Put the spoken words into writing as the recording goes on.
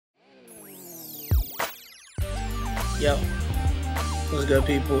Yo, what's good,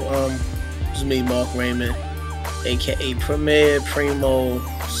 people? It's me, Mark Raymond, aka Premier, Primo,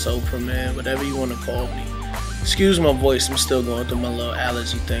 So Premier, whatever you want to call me. Excuse my voice, I'm still going through my little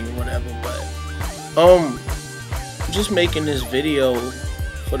allergy thing or whatever, but I'm just making this video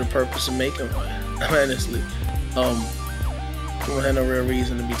for the purpose of making one. Honestly, I don't have no real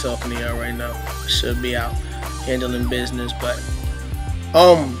reason to be talking to y'all right now. I should be out handling business, but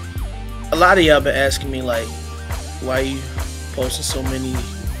a lot of y'all been asking me like, why you posting so many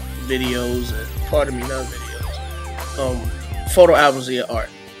videos, and pardon me, not videos, photo albums of your art.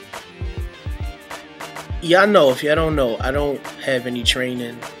 Y'all know, if y'all don't know, I don't have any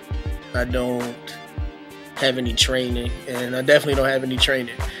training. I don't have any training, and I definitely don't have any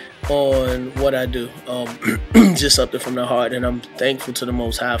training on what I do. Just something from the heart, and I'm thankful to the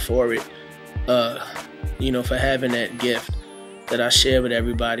Most High for it. You know, for having that gift that I share with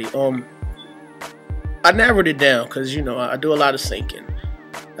everybody. I narrowed it down because, you know, I do a lot of thinking.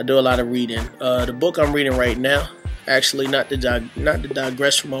 I do a lot of reading. The book I'm reading right now, actually, not to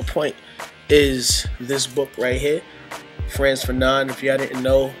digress from my point, is this book right here, Franz Fanon. If y'all didn't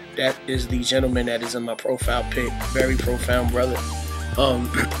know, that is the gentleman that is in my profile pic. Very profound brother.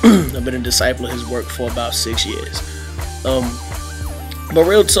 I've been a disciple of his work for about 6 years. But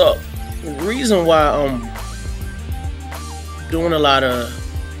real talk, the reason why I'm doing a lot of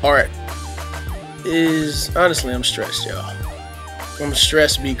art is, honestly, I'm stressed, y'all. I'm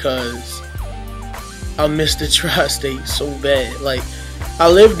stressed because I miss the tri-state so bad. Like, I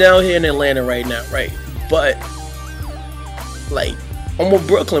live down here in Atlanta right now, right? But, like, I'm a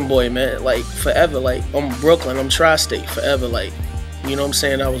Brooklyn boy, man. Like, forever. Like, I'm Brooklyn. I'm tri-state forever. Like, you know what I'm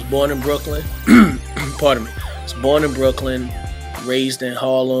saying? I was born in Brooklyn. Pardon me. I was born in Brooklyn, raised in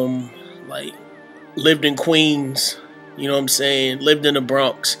Harlem, like, lived in Queens. You know what I'm saying? Lived in the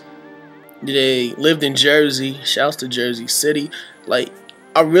Bronx. They lived in Jersey. Shouts to Jersey City. Like,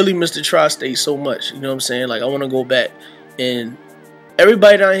 I really miss the tri-state so much. You know what I'm saying? Like, I want to go back. And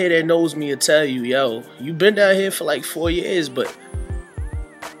everybody down here that knows me will tell you, yo, you've been down here for like 4 years, but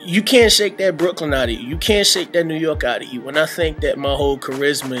you can't shake that Brooklyn out of you. You can't shake that New York out of you. And I think that my whole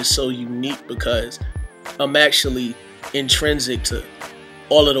charisma is so unique because I'm actually intrinsic to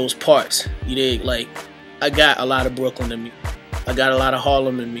all of those parts. You dig? Like, I got a lot of Brooklyn in me. I got a lot of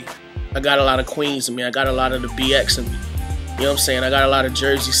Harlem in me. I got a lot of Queens in me. I got a lot of the BX in me. You know what I'm saying? I got a lot of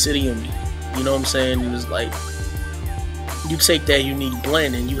Jersey City in me. You know what I'm saying? And it's like, you take that unique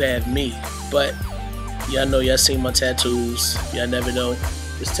blend and you have me. But y'all know, y'all seen my tattoos. Y'all never know.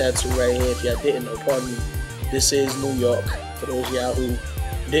 This tattoo right here, if y'all didn't know, pardon me, this is New York. For those of y'all who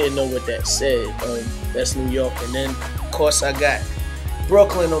didn't know what that said, that's New York. And then, of course, I got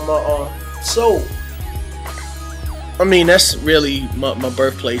Brooklyn on my arm. So, I mean, that's really my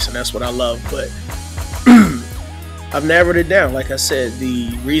birthplace, and that's what I love. But I've narrowed it down. Like I said,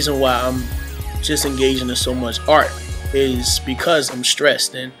 the reason why I'm just engaging in so much art is because I'm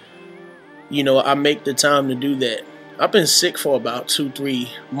stressed. And, you know, I make the time to do that. I've been sick for about 2-3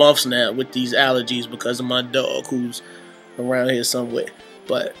 months now with these allergies because of my dog who's around here somewhere.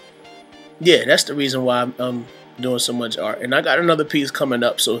 But, yeah, that's the reason why I'm doing so much art. And I got another piece coming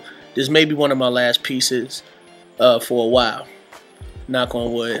up, so this may be one of my last pieces for a while. Knock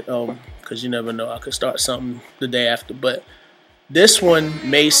on wood, because you never know. I could start something the day after. But this one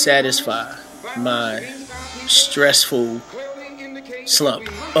may satisfy my stressful slump.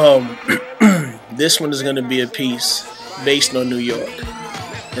 This one is going to be a piece based on New York.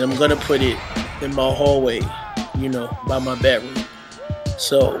 And I'm going to put it in my hallway, you know, by my bedroom.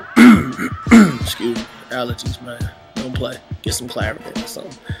 So, excuse me, allergies, man. Don't play. Get some clarity or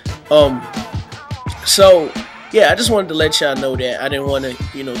something. So, yeah, I just wanted to let y'all know that I didn't want to,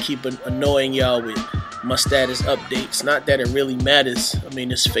 you know, keep annoying y'all with my status updates. Not that it really matters. I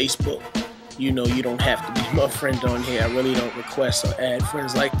mean, it's Facebook. You know, you don't have to be my friend on here. I really don't request or add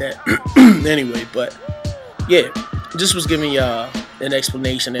friends like that. Anyway, but yeah, just was giving y'all an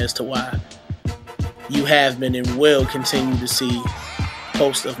explanation as to why you have been and will continue to see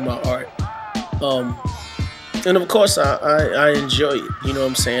posts of my art. And of course, I enjoy it. You know what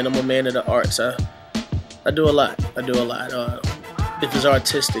I'm saying? I'm a man of the arts. I do a lot. I do a lot. If it's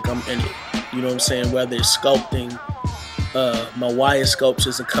artistic, I'm in it. You know what I'm saying? Whether it's sculpting, my wire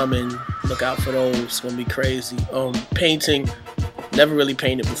sculptures are coming. Look out for those. It's gonna be crazy. Painting, never really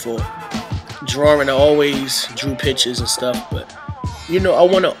painted before. Drawing, I always drew pictures and stuff, but you know, I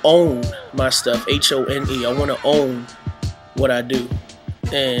want to own my stuff. HONE. I want to own what I do,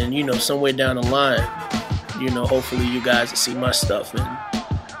 and you know, somewhere down the line, you know, hopefully you guys will see my stuff in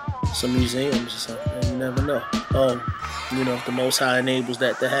some museums or something. You never know. You know, if the Most High enables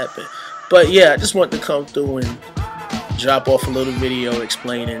that to happen. But yeah, I just want to come through and drop off a little video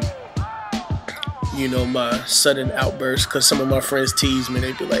explaining, you know, my sudden outburst, because some of my friends tease me.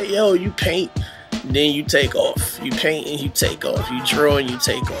 They be like, yo, you paint, then you take off. You paint and you take off. You draw and you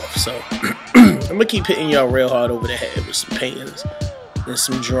take off. So I'm gonna keep hitting y'all real hard over the head with some paintings and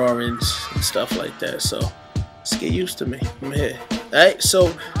some drawings and stuff like that. So let's get used to me. I'm here. Alright,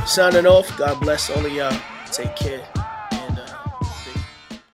 so signing off. God bless all of y'all. Take care.